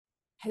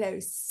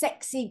Hello,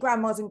 sexy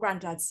grandmas and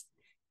granddads.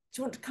 Do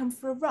you want to come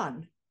for a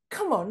run?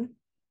 Come on,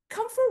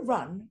 come for a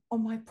run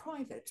on my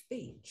private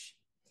beach.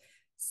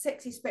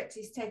 Sexy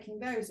Spexy's taking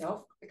those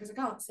off because I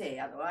can't see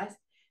otherwise.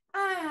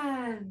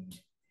 And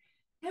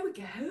there we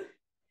go.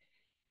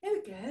 There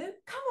we go.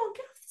 Come on,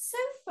 get off the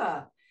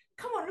sofa.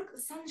 Come on, look at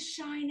the sun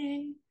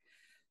shining.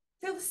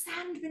 Feel the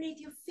sand beneath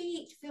your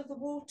feet. Feel the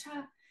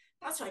water.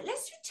 That's right.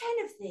 Let's do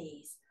 10 of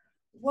these.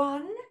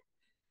 1,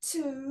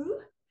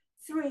 2,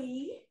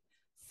 3,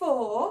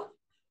 4,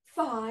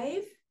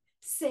 5,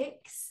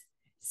 6,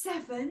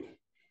 7,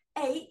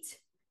 8,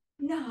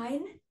 9,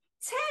 10.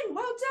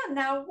 Well done.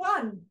 Now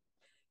 1,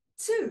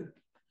 2,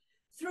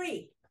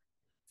 3,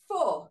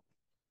 4,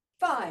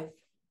 5,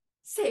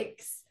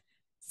 6,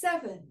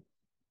 7,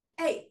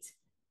 8,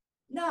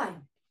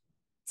 9,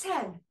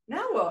 10.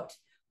 Now what?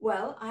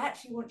 Well, I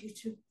actually want you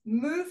to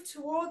move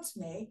towards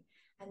me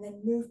and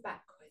then move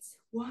backwards.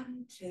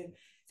 1, 2,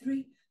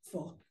 3,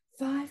 4,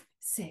 5,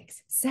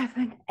 6,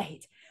 7,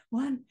 8.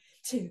 1,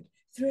 2,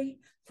 3,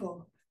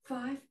 4,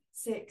 5,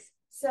 6,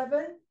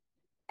 7,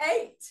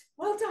 8.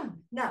 Well done.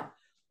 Now,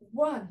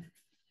 1,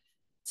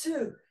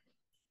 2,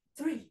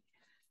 3,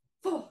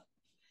 4,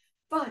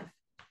 5,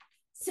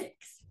 6,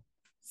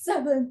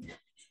 7,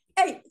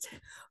 8.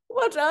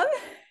 Well done.